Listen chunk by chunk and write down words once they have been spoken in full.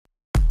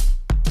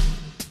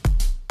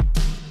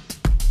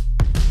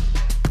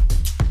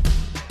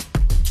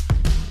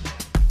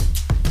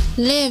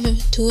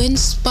Live to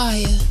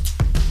inspire.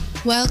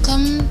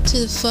 Welcome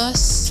to the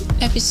first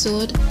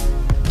episode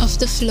of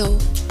The Flow,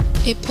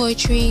 a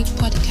poetry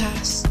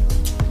podcast,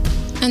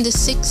 and the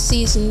sixth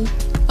season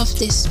of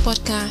this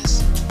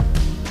podcast.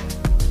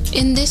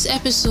 In this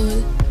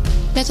episode,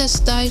 let us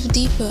dive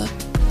deeper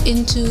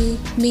into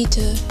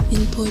meter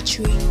in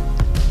poetry.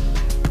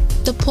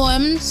 The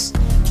poems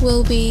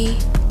will be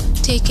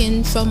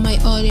taken from my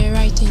earlier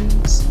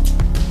writings.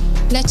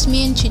 Let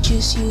me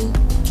introduce you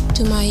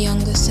to my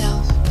younger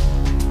self.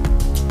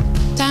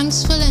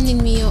 Thanks for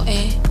lending me your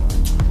ear,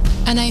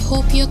 and I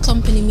hope you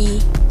accompany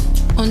me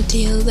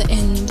until the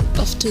end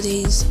of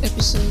today's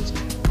episode.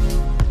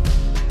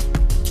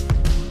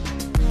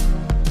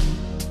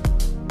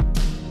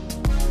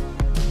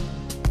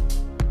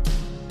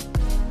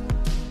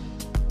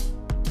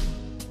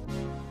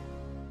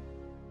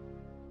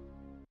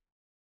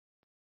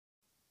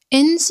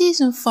 In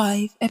Season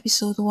 5,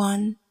 Episode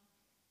 1,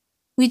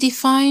 we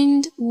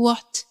defined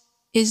what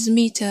is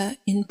meter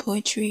in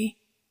poetry.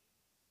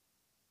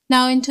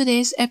 Now in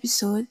today's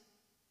episode,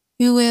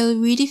 we will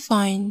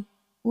redefine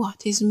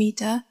what is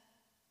meter,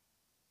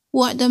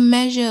 what the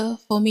measure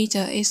for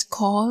meter is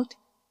called,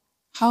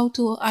 how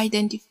to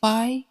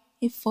identify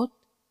a foot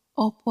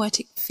or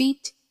poetic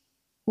feet,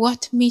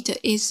 what meter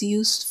is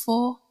used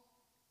for,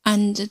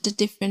 and the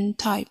different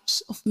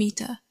types of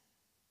meter.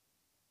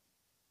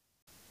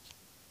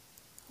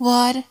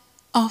 Word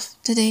of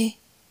the day.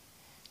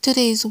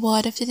 Today's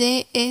word of the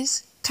day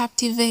is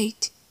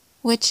captivate,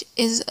 which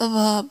is a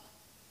verb.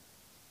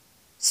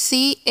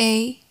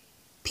 C-A-P-T-I-V-A-T-E,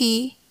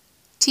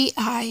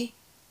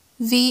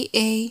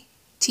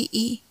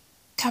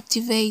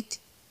 captivate,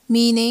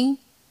 meaning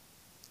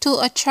to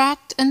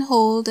attract and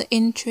hold the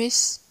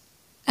interest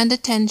and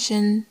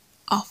attention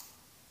of.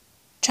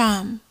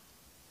 Charm.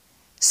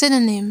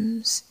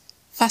 Synonyms: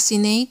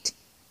 fascinate,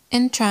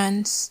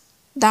 entrance,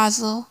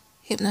 dazzle,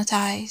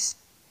 hypnotize.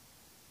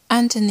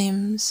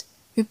 Antonyms: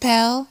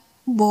 repel,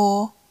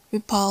 bore,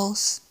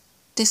 repulse,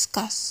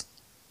 disgust.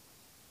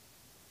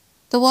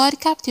 The word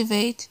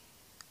captivate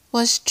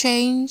was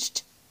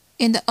changed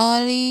in the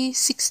early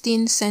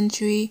 16th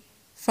century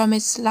from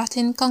its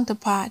Latin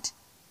counterpart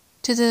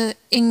to the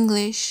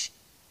English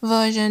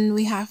version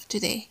we have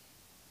today.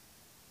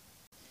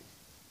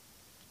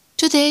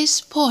 Today's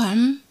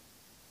poem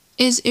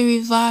is a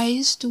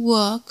revised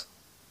work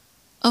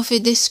of a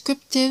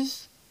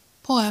descriptive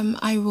poem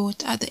I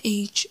wrote at the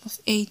age of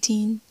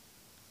 18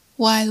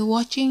 while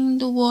watching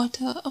the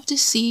water of the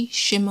sea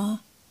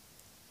shimmer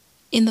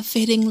in the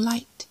fading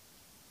light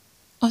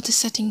of the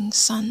setting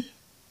sun.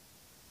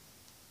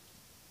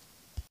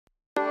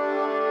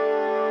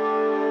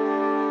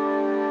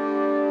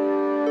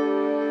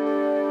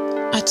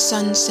 At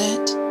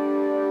sunset,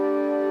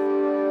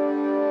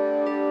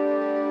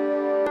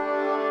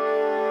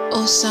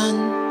 O sun,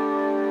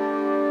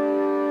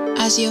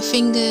 as your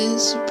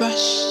fingers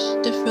brush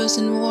the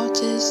frozen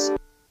waters,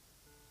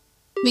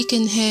 we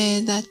can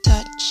hear that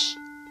touch,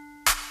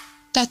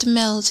 that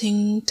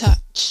melting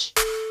touch,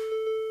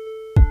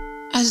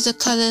 as the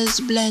colors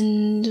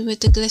blend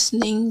with the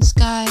glistening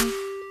sky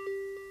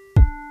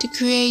to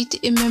create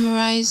a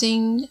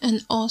memorizing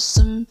and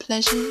awesome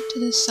pleasure to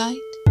the sight.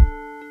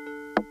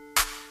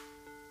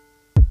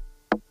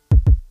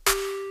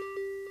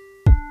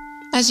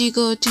 As you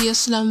go to your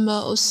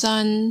slumber, O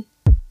sun,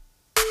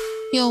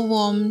 your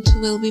warmth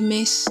will be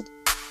missed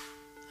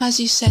as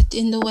you set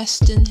in the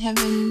western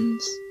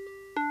heavens,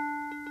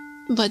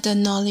 but the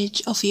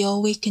knowledge of your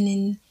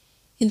awakening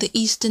in the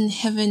eastern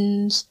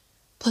heavens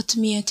put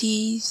me at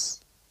ease,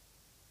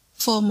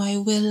 for my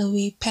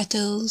willowy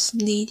petals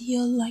need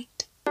your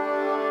light.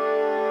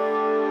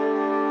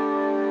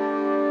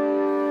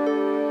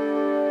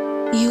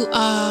 You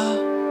are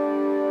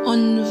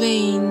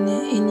unvain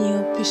in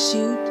your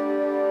pursuit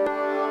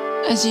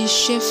as you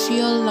shift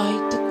your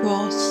light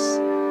across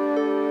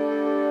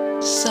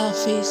the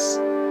surface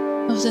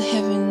of the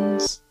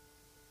heavens,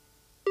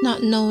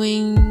 not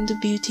knowing the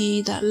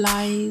beauty that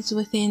lies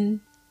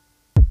within,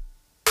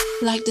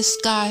 like the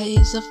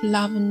skies of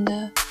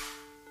lavender.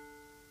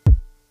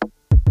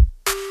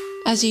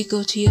 As you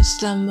go to your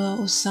slumber,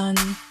 O sun,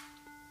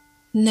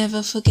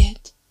 never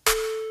forget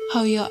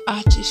how your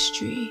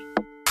artistry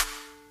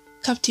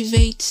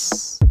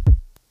captivates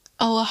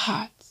our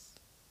hearts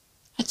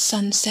at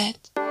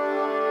sunset.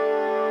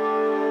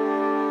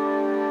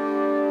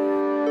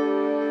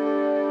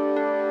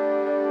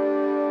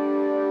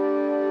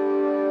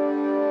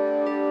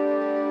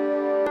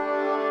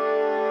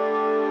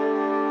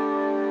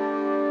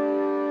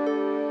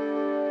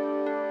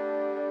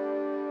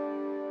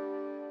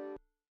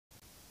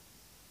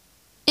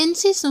 In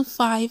Season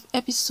 5,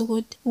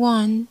 Episode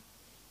 1,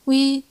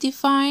 we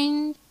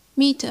defined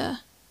meter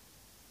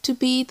to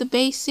be the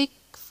basic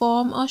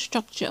form or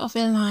structure of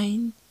a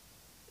line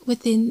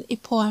within a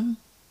poem,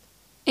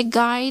 a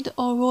guide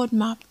or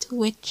roadmap to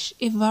which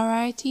a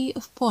variety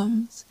of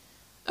poems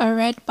are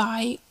read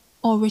by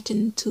or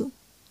written to.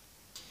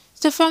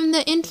 So from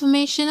the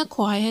information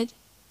acquired,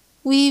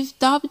 we've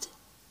dubbed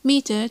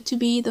meter to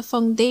be the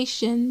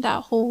foundation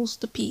that holds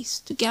the piece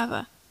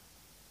together.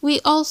 We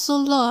also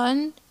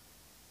learn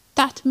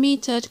that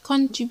meter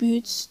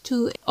contributes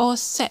to or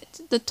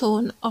set the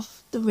tone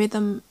of the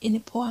rhythm in a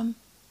poem.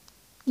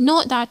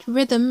 Note that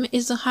rhythm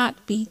is the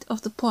heartbeat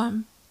of the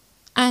poem,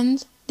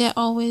 and there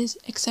are always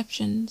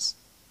exceptions.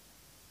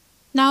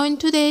 Now in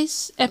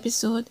today's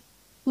episode,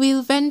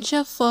 we'll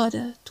venture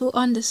further to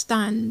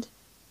understand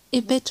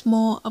a bit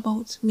more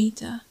about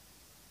meter.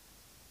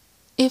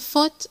 A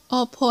foot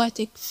or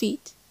poetic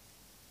feet.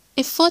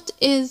 A foot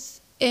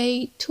is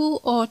a 2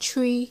 or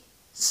 3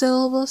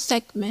 syllable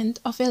segment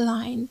of a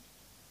line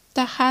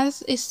that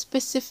has a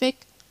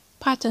specific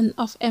pattern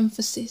of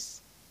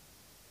emphasis,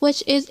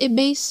 which is a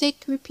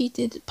basic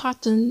repeated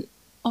pattern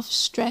of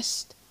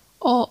stressed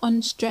or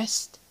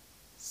unstressed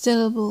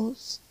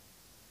syllables.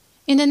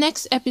 In the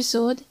next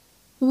episode,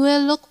 we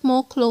will look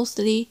more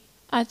closely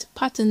at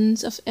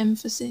patterns of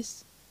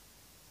emphasis,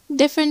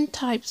 different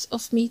types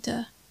of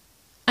meter,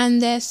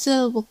 and their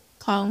syllable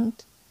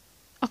count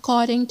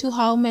according to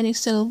how many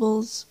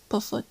syllables per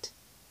foot.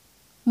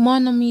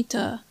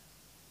 Monometer,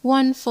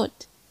 1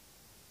 foot,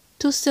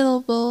 2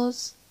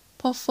 syllables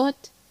per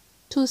foot,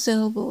 2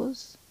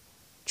 syllables.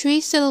 3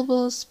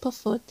 syllables per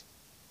foot,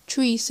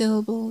 3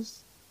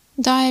 syllables.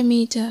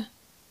 Diameter,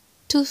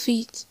 2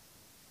 feet,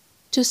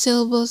 2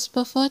 syllables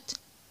per foot,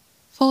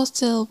 4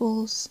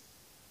 syllables.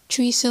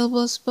 3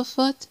 syllables per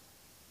foot,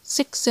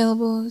 6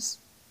 syllables.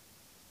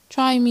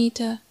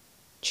 Trimeter,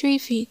 3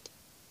 feet,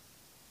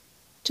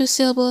 2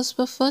 syllables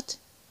per foot,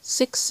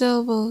 6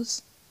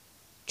 syllables.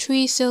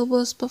 3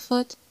 syllables per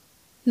foot,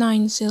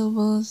 9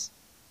 syllables.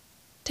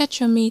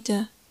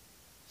 Tetrameter,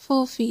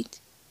 4 feet,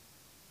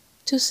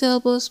 2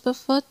 syllables per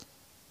foot,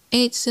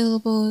 8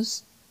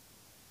 syllables.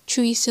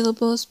 3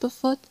 syllables per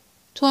foot,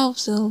 12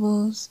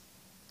 syllables.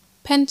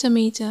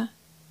 Pentameter,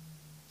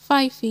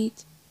 5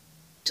 feet,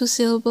 2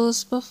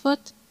 syllables per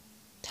foot,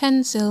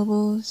 10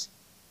 syllables.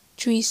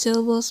 3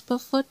 syllables per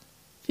foot,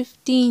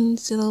 15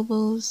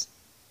 syllables.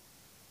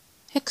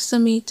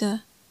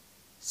 Hexameter,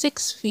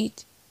 6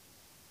 feet,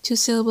 2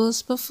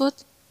 syllables per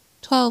foot,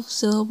 12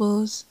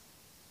 syllables.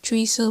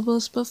 3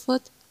 syllables per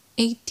foot,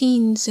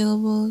 18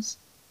 syllables.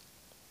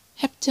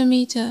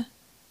 Heptameter,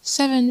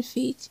 7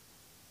 feet,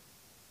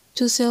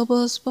 2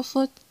 syllables per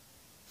foot,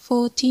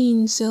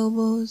 14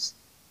 syllables.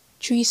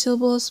 3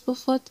 syllables per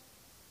foot,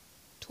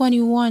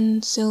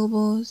 21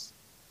 syllables.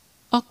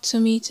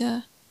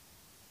 Octameter,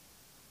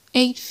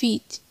 8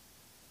 feet,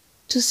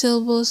 2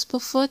 syllables per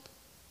foot,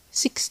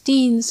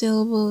 16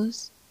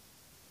 syllables.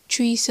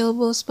 3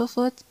 syllables per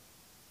foot,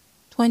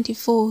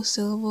 24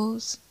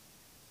 syllables.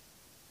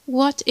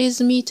 What is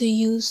meter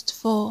used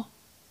for?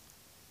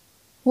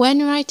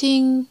 When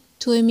writing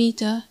to a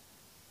meter,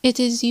 it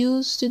is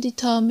used to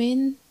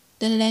determine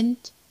the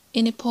length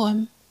in a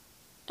poem,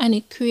 and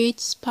it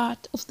creates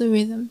part of the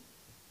rhythm.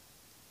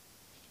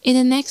 In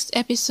the next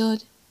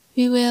episode,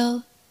 we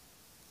will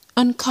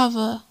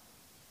uncover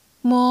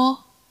more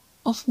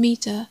of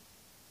meter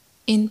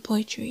in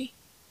poetry.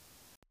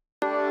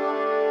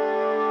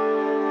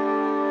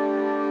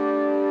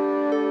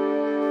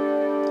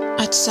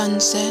 At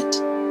sunset,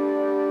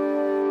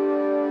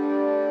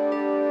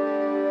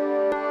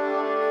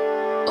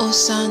 O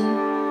sun,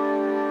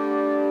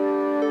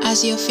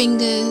 as your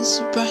fingers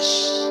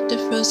brush the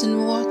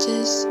frozen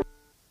waters,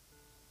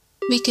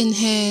 we can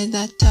hear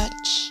that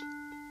touch,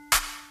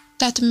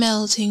 that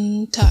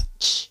melting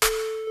touch,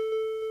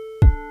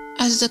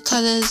 as the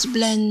colors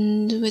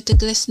blend with the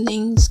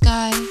glistening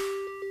sky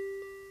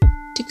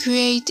to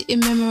create a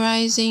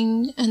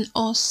memorizing and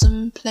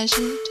awesome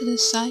pleasure to the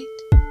sight.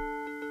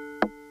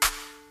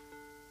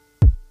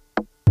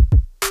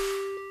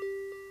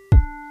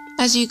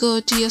 As you go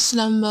to your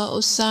slumber,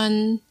 O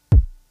sun,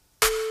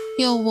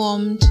 your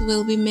warmth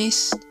will be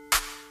missed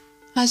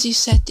as you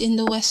set in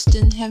the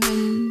western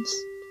heavens.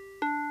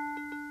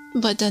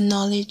 But the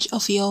knowledge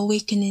of your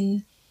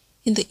awakening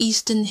in the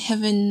eastern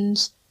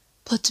heavens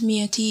put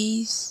me at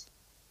ease,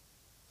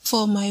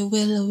 for my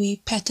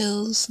willowy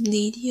petals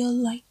lead your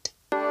light.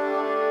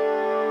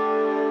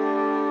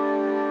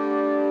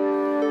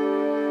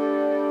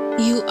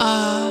 You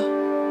are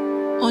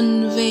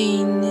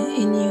unvain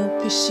in your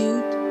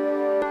pursuit,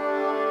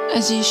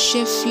 as you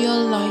shift your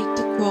light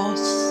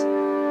across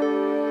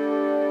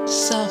the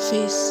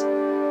surface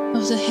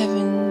of the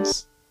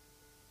heavens,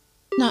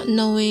 not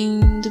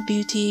knowing the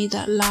beauty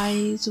that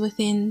lies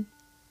within,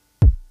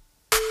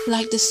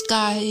 like the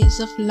skies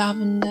of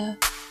lavender.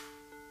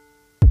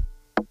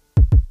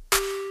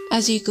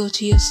 As you go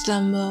to your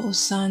slumber, O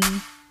sun,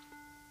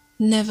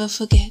 never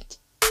forget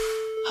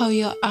how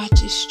your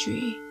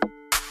artistry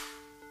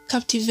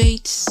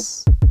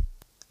captivates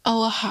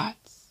our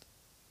hearts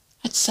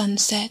at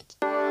sunset.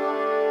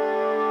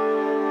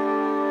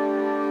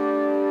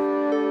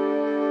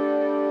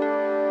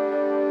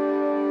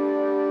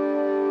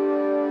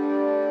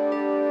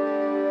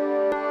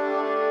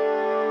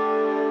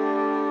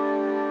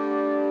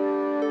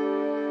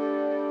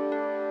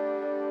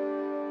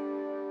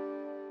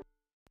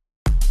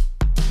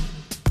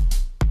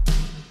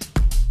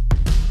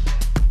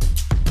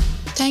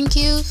 Thank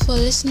you for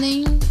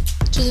listening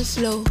to The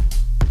Flow.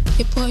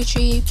 a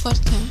poetry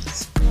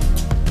podcast.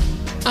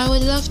 I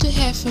would love to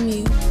hear from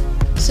you,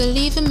 so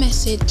leave a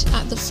message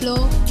at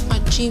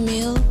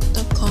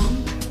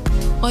theflow@gmail.com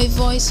or a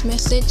voice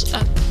message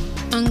at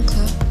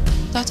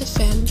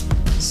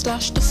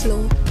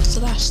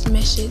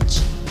anchor.fm/theflow/message.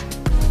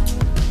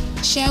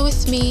 Share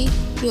with me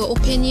your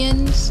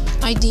opinions,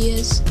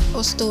 ideas,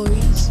 or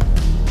stories.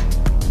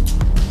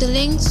 The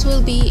links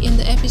will be in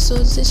the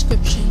episode's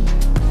description,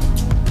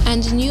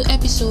 and new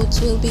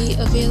episodes will be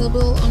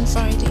available on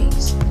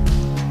Fridays.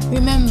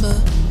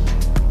 Remember,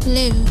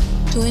 live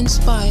to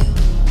inspire.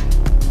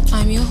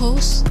 I'm your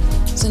host,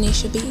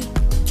 Zanisha B.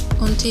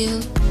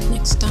 Until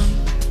next time.